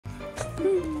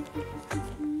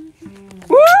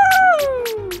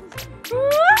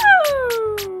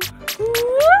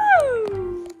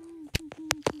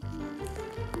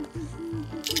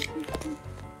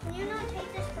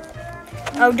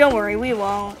Oh, don't worry, we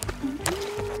won't.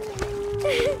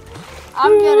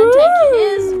 I'm gonna take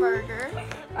his burger.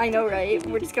 I know, right?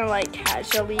 We're just gonna like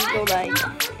casually go like.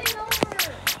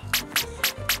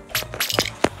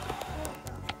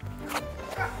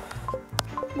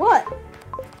 What?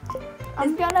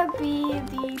 I'm gonna be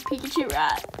the Pikachu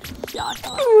rat.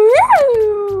 Shaka.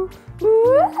 Woo!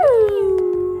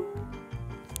 Woo!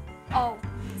 Oh,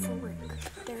 frick.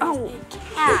 There's Oh. a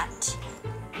cat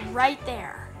right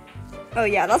there. Oh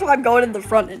yeah, that's why I'm going in the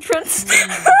front entrance.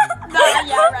 No,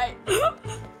 yeah, right.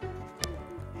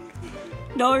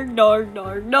 Narg, narg,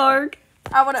 narg, narg.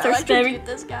 I wanna They're electrocute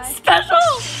this guy. Special!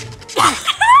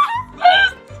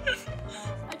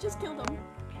 I just killed him.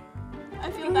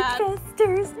 I feel bad.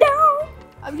 Ghostbusters now!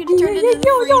 I'm gonna turn into the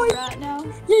freeze rat now.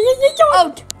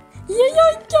 Oh!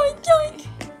 Yoink, yoink, yoink!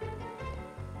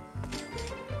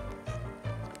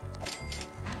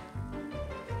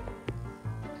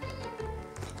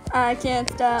 I can't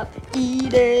stop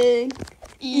eating.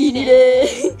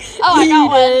 Eating. Oh, I got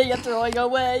one. You're throwing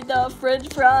away the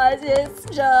french fries. It's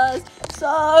just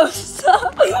so.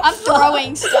 I'm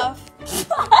throwing stuff.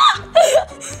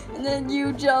 And then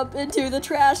you jump into the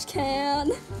trash can.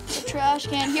 The trash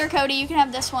can. Here, Cody, you can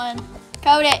have this one.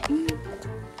 Code it.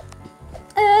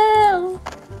 Oh.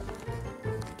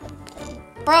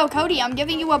 Bro, Cody, I'm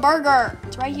giving you a burger.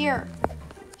 It's right here.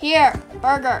 Here,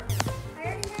 burger.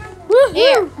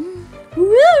 Here.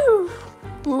 Woo!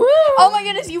 Woo! Oh my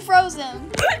goodness, you froze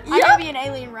him. I'm Yep. gonna be an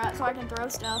alien rat so I can throw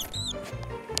stuff.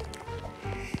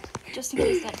 Just in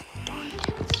case that darn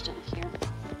cat's still here.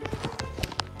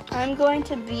 I'm going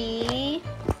to be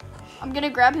I'm gonna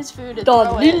grab his food and the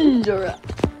throw it. ninja rat.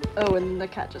 Oh, and the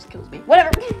cat just kills me.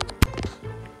 Whatever.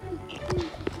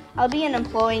 I'll be an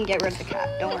employee and get rid of the cat.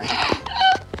 Don't worry.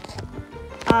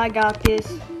 I got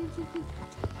this.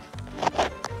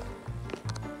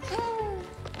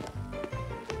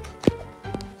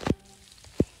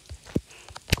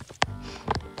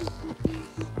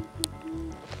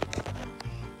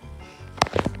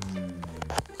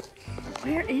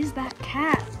 Where is that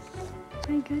cat?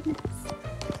 My goodness.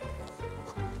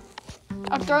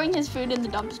 I'm throwing his food in the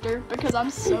dumpster because I'm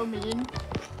so mean.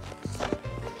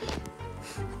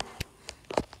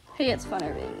 Hey, it's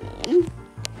funner being mean.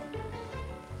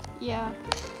 Yeah.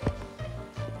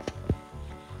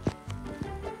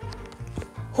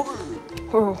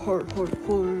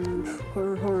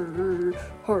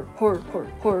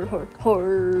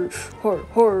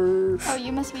 Oh,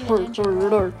 you must be the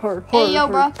ninja rat. Hey, yo,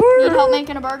 bro. Need help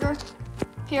making a burger?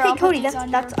 Here, Hey, I'll Cody, put these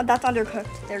that's on that's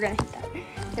undercooked. They're gonna hate that.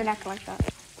 They're not gonna like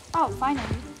that. Oh, finally.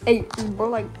 Hey, we're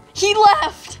like, He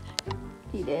left.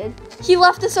 he did. He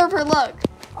left the server. Look.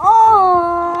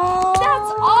 Oh,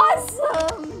 That's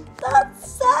awesome.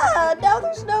 That's sad. Now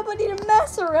there's nobody to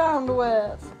mess around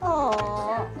with.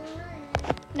 Oh.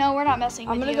 No, we're not messing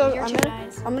with you. You're too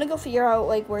nice. I'm gonna go figure out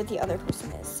like where the other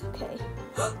person is. Okay.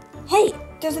 Hey,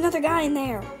 there's another guy in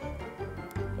there.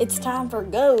 It's time for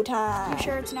go time. You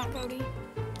sure it's not Cody?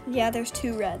 Yeah, there's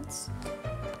two reds.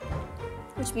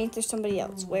 Which means there's somebody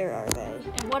else. Where are they?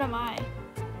 And what am I?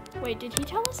 Wait, did he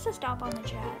tell us to stop on the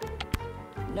chat?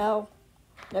 No,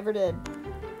 never did.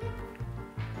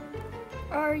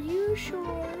 Are you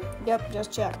sure? Yep,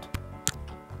 just checked.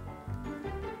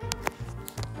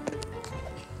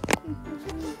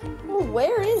 Oh,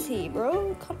 where is he,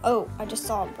 bro? Come. Oh, I just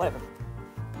saw him. Whatever.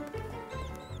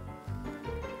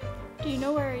 Do you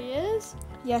know where he is?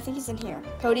 Yeah, I think he's in here.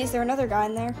 Cody, is there another guy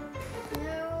in there?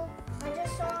 No, I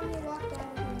just saw him. He walked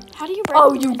out of here. How do you break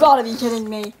Oh, the you window? gotta be kidding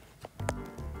me.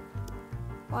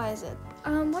 Why is it?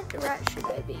 What rat should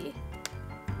I be?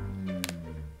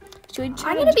 Should we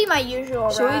try I'm to gonna be my usual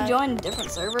Should rat. we join a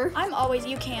different server? I'm always,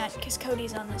 you can't, because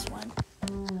Cody's on this one.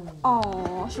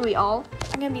 Oh, should we all?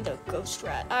 I'm gonna be the ghost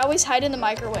rat. I always hide in the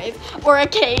microwave or a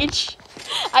cage.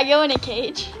 I go in a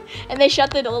cage and they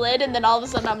shut the lid and then all of a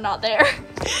sudden I'm not there.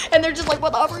 And they're just like,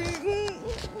 what the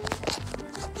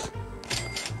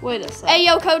Wait a sec. Hey,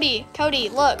 yo, Cody. Cody,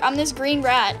 look, I'm this green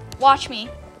rat. Watch me.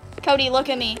 Cody, look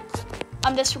at me.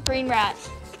 I'm this green rat.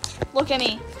 Look at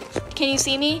me. Can you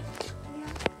see me?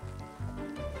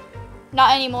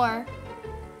 Not anymore.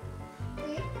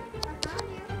 See? I found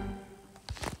you.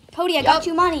 Cody, I got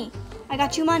you money. I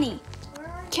got you money. Where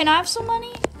are you? Can I have some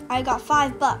money? I got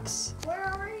 $5. Where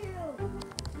are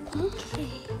you? Okay.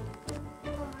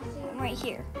 Oh, I see I'm you. right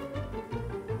here.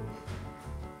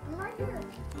 I'm right here.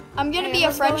 I'm gonna Hey, be a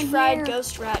let's go French in fried here.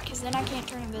 ghost rat because then I can't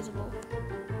turn invisible.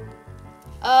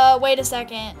 Wait a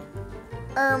second.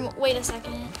 Wait a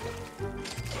second.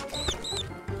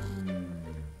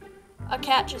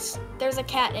 There's a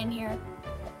cat in here.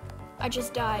 I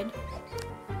just died.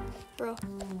 Bro.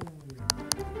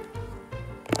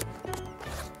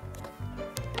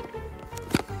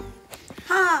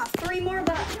 Ha! $3 more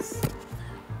bucks.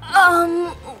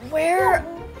 Where?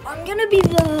 I'm gonna be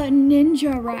the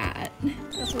ninja rat.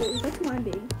 That's mine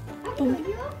be.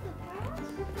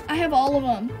 I have all of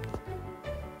them.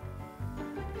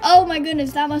 Oh my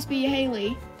goodness, that must be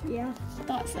Haley. Yeah.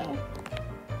 Thought so.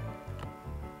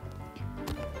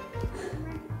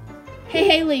 Hey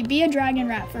Haley, be a dragon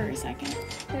rat for a second.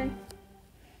 Okay.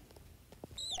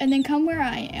 And then come where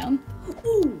I am.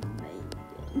 Ooh,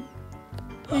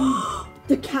 And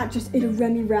The cat just ate a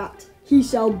Remy rat. He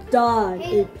shall die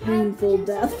a painful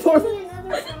death for Can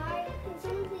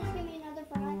someone please give me another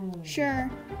 5?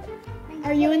 sure.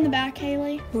 Are you in the back,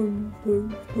 Haley? Boom,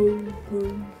 boom, boom,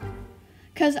 boom.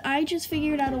 Because I just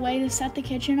figured out a way to set the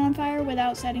kitchen on fire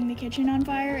without setting the kitchen on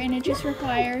fire, and it just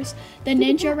requires the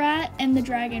ninja rat and the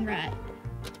dragon rat.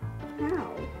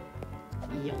 How?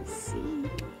 You'll see.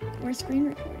 We're screen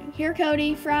recording. Here,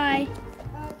 Cody, fry.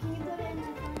 Can you put it in the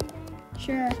frying pan?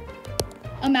 Sure.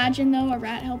 Imagine, though, a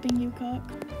rat helping you cook.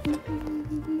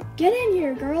 Get in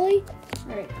here, girly.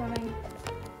 Alright, coming.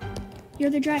 You're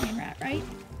the dragon rat, right?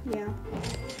 Yeah.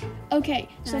 Okay,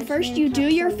 so I first can't you do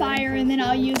touch your the fire, and then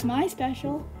I'll use my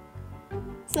special.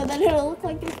 So that it'll look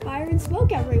like there's fire and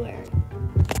smoke everywhere.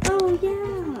 Oh,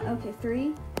 yeah. Okay,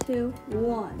 3, 2,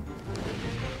 1.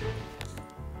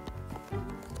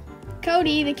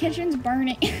 Cody, the kitchen's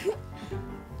burning.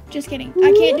 Just kidding.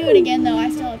 I can't do it again, though. I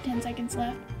still have 10 seconds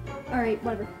left. Alright,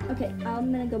 whatever. Okay,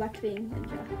 I'm gonna go back to being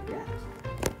ninja rat.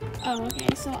 Oh, okay.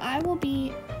 So I will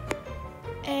be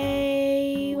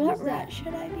a... What What is rat that?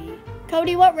 should I be?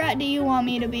 Cody, what rat do you want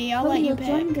me to be? I'll let you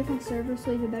Join pick. different servers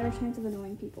so you have a better chance of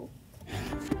annoying people.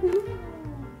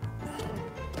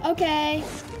 Okay.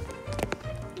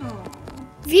 Aww.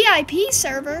 VIP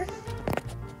server.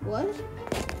 What?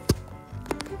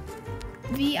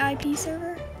 VIP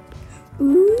server?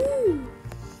 Ooh.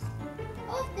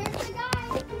 Oh, there's the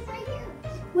guy. He's right here.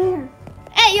 Where?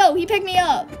 Hey, yo, he picked me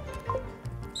up.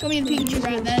 Go be the Pikachu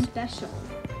rat then. Special.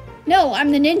 No,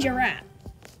 I'm the ninja rat.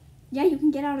 Yeah, you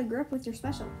can get out of grip with your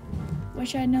special.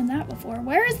 Wish I had known that before.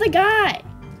 Where is the guy?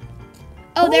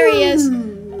 Oh, there he is.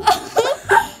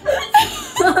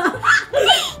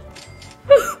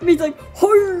 He's like,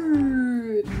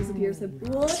 "Horror!" Disappears him.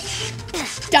 What?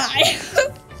 Die.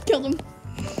 Killed him.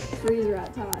 Freeze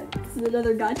rat time. This is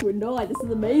another guy to annoy. This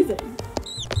is amazing.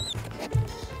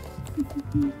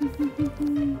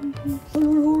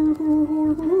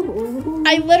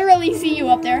 I literally see you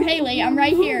up there. Haley, I'm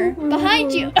right here.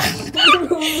 Behind you.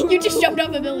 You just jumped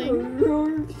off a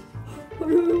building.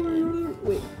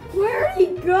 Wait, where'd he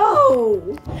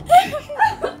go?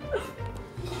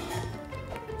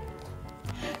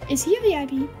 Is he a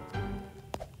VIP?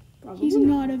 Probably. He's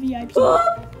not a VIP.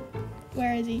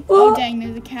 Where is he? Oh, dang,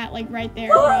 there's a cat, like, right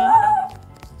there, bro.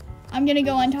 I'm gonna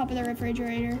go on top of the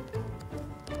refrigerator.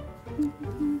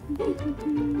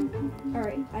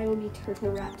 Alright, I will be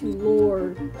turtle rat to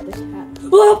lure the cat.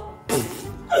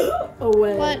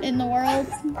 Away. What in the world?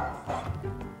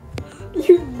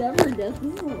 You never guess.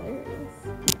 This is hilarious.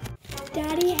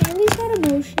 Daddy, Haley's got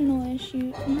emotional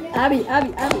issues. Abby.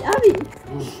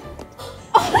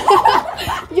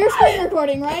 You're screen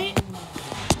recording, right?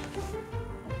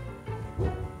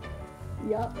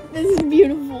 Yup. This is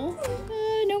beautiful.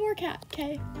 No more cat.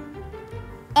 Okay.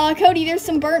 Cody, there's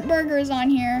some burnt burgers on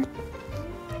here.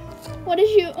 What did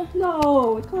you...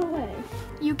 No, it's gone away.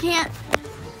 You can't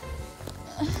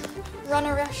run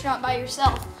a restaurant by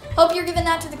yourself. Hope you're giving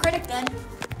that to the critic then.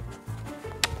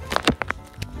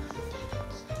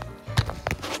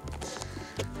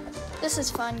 This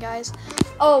is fun, guys.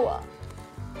 Oh,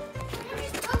 You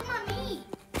just took my meat.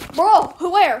 bro,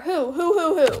 where? Who?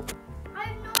 I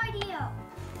have no idea.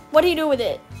 What do you do with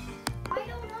it? I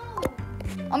don't know.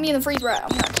 I'm in the freeze rat. I'm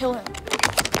gonna kill him.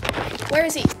 Where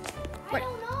is he? I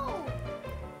don't know.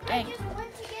 I Dang. just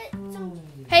went to get some.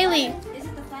 Haley. Is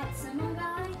it the fat Sigma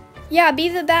guy? Yeah, be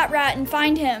the bat rat and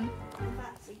find him. The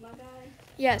fat Sigma guy?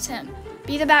 Yeah, it's him.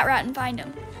 Be the bat rat and find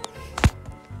him.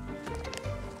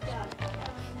 Got it.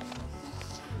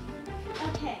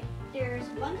 Okay, there's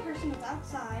one person that's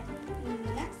outside, and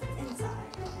the next is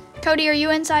inside. Cody, are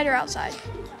you inside or outside?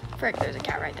 Frick, there's a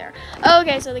cat right there.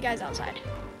 Okay, so the guy's outside.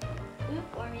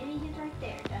 Oop, or maybe he's right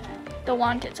there. Don't know. The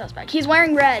wanted suspect. He's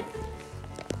wearing red.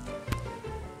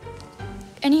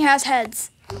 And he has heads.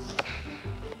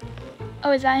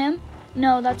 Oh, is that him?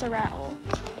 No, that's a rat hole.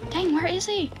 Dang, where is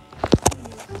he?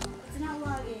 It's not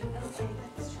logging. Okay,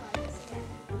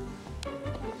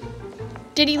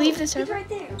 Did he leave the He's server? right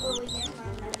there. Oh, wait, never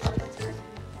mind.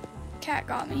 Cat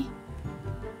got me.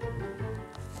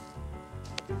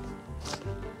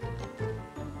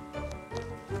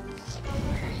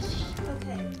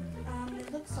 Okay.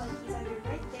 It looks like he's either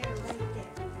right there or right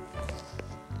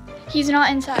there. He's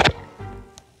not inside.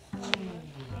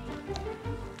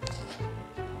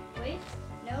 Wait.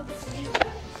 Nope.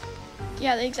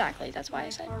 Yeah, exactly. That's why I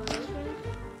said.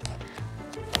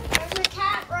 There's a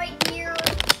cat right here.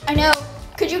 I know.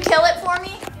 Could you kill it for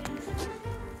me?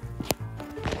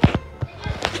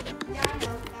 Yeah, I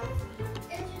know.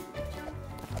 It just jumped.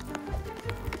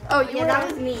 Oh, you Yeah, were.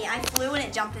 that was me. I flew and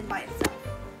it jumped in by itself.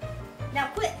 Now,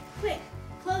 quick.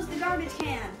 Close the garbage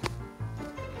can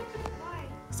Why?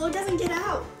 so it doesn't get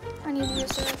out. I need to use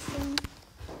the restroom.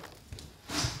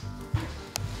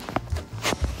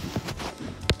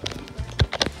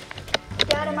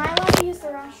 Dad, am I allowed to use the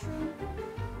restroom?